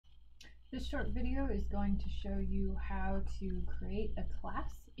This short video is going to show you how to create a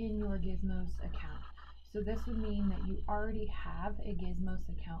class in your Gizmos account. So this would mean that you already have a Gizmos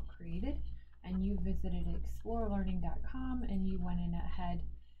account created and you visited explorelearning.com and you went in ahead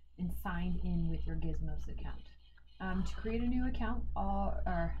and signed in with your Gizmos account. To create a new account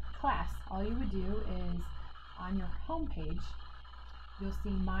or class, all you would do is on your home page, you'll see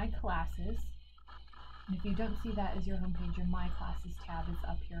My Classes. And if you don't see that as your homepage, your My Classes tab is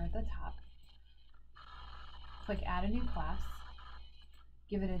up here at the top. Click Add a New Class.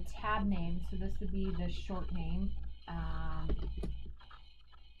 Give it a tab name, so this would be the short name.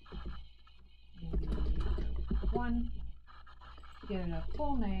 Maybe one. Give it a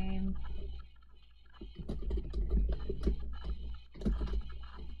full name.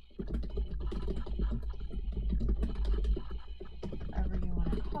 Whatever you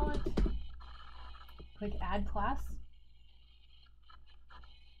want to call it. Click Add Class,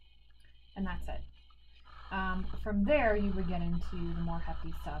 and that's it. From there, you would get into the more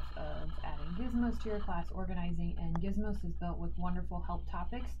hefty stuff of adding Gizmos to your class, organizing, and Gizmos is built with wonderful help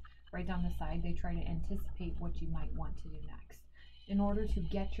topics right down the side. They try to anticipate what you might want to do next in order to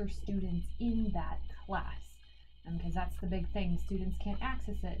get your students in that class. And because that's the big thing, students can't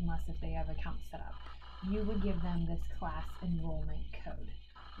access it unless if they have accounts set up. You would give them this class enrollment code.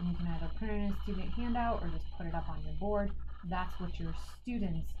 And you can either print it in a student handout or just put it up on your board. That's what your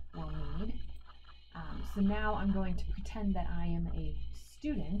students will need. So now I'm going to pretend that I am a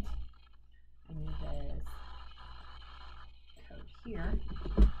student. I need this code here.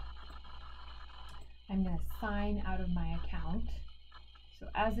 I'm going to sign out of my account. So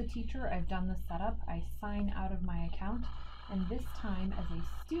as a teacher, I've done the setup. I sign out of my account. And this time as a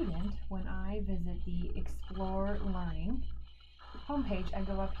student, when I visit the Explore Learning homepage, I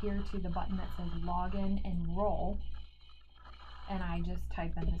go up here to the button that says Login Enroll, and I just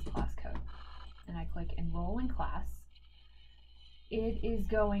type in this class code. And I click Enroll in Class. It is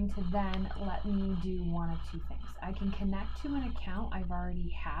going to then let me do one of two things. I can connect to an account I've already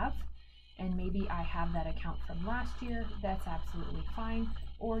have, and maybe I have that account from last year. That's absolutely fine.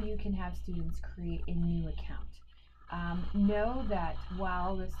 Or you can have students create a new account. Know that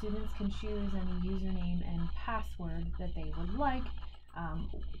while the students can choose any username and password that they would like,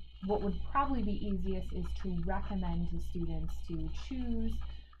 what would probably be easiest is to recommend to students to choose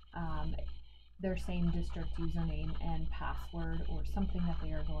their same district username and password, or something that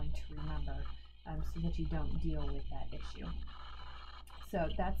they are going to remember, so that you don't deal with that issue. So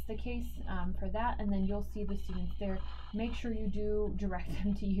that's the case for that, and then you'll see the students there. Make sure you do direct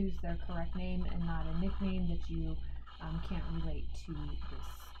them to use their correct name and not a nickname that you can't relate to the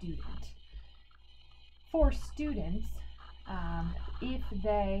student. For students, if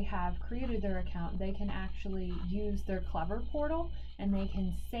they have created their account, they can actually use their Clever portal and they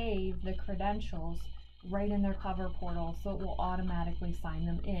can save the credentials right in their Clever portal, so it will automatically sign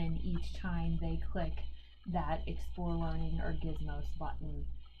them in each time they click that Explore Learning or Gizmos button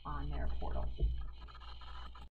on their portal.